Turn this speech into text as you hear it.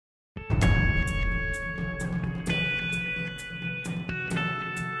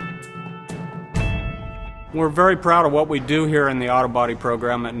We're very proud of what we do here in the auto body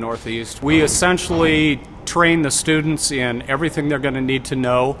program at Northeast. We essentially train the students in everything they're going to need to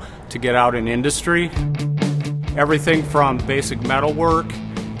know to get out in industry. Everything from basic metal work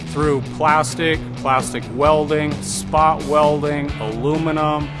through plastic welding, spot welding,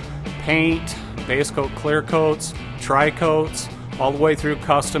 aluminum, paint, base coat, clear coats, tri-coats, all the way through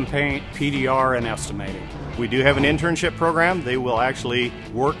custom paint, PDR, and estimating. We do have an internship program. They will actually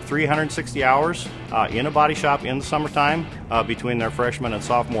work 360 hours in a body shop in the summertime between their freshman and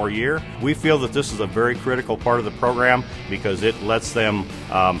sophomore year. We feel that this is a very critical part of the program because it lets them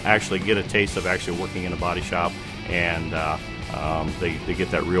actually get a taste of actually working in a body shop, and they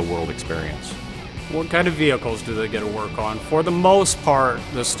get that real world experience. What kind of vehicles do they get to work on? For the most part,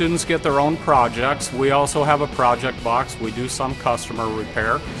 the students get their own projects. We also have a project box. We do some customer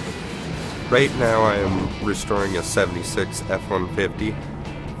repair. Right now I am restoring a 76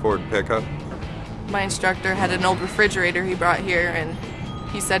 F-150 Ford pickup. My instructor had an old refrigerator he brought here, and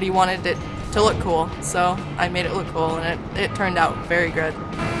he said he wanted it to look cool, so I made it look cool, and it turned out very good.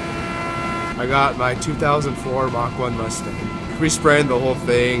 I got my 2004 Mach 1 Mustang. Respraying the whole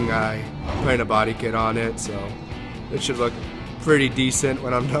thing, I put a body kit on it, so it should look pretty decent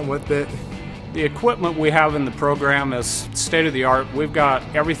when I'm done with it. The equipment we have in the program is state-of-the-art. We've got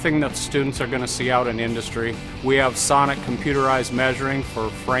everything that students are going to see out in industry. We have sonic computerized measuring for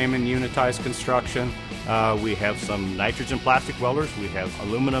frame and unitized construction. We have some nitrogen plastic welders. We have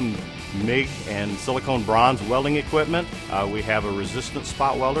aluminum MIG and silicone bronze welding equipment. We have a resistant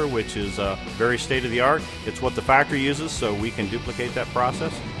spot welder, which is very state-of-the-art. It's what the factory uses, so we can duplicate that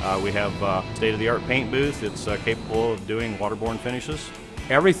process. We have a state-of-the-art paint booth. It's capable of doing waterborne finishes.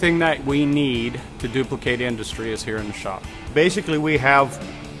 Everything that we need to duplicate industry is here in the shop. Basically, we have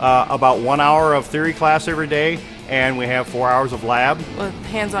about 1 hour of theory class every day, and we have 4 hours of lab. With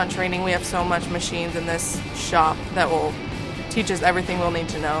hands-on training, we have so much machines in this shop that will teach us everything we'll need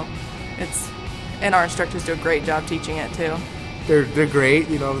to know. And our instructors do a great job teaching it too. They're great,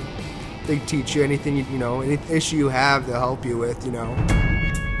 you know. They teach you anything, you know, any issue you have, they'll help you with, you know.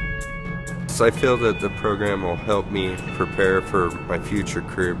 So I feel that the program will help me prepare for my future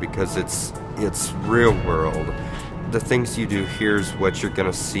career because it's real world. The things you do here is what you're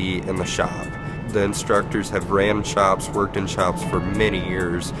going to see in the shop. The instructors have ran shops, worked in shops for many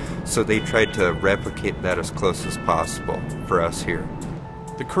years, so they tried to replicate that as close as possible for us here.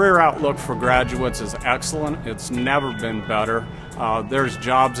 The career outlook for graduates is excellent. It's never been better. There's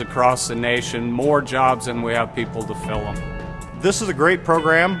jobs across the nation, more jobs than we have people to fill them. This is a great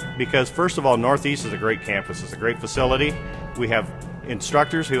program because, first of all, Northeast is a great campus. It's a great facility. We have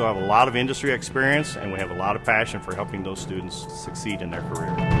instructors who have a lot of industry experience, and we have a lot of passion for helping those students succeed in their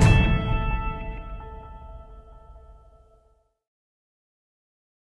career.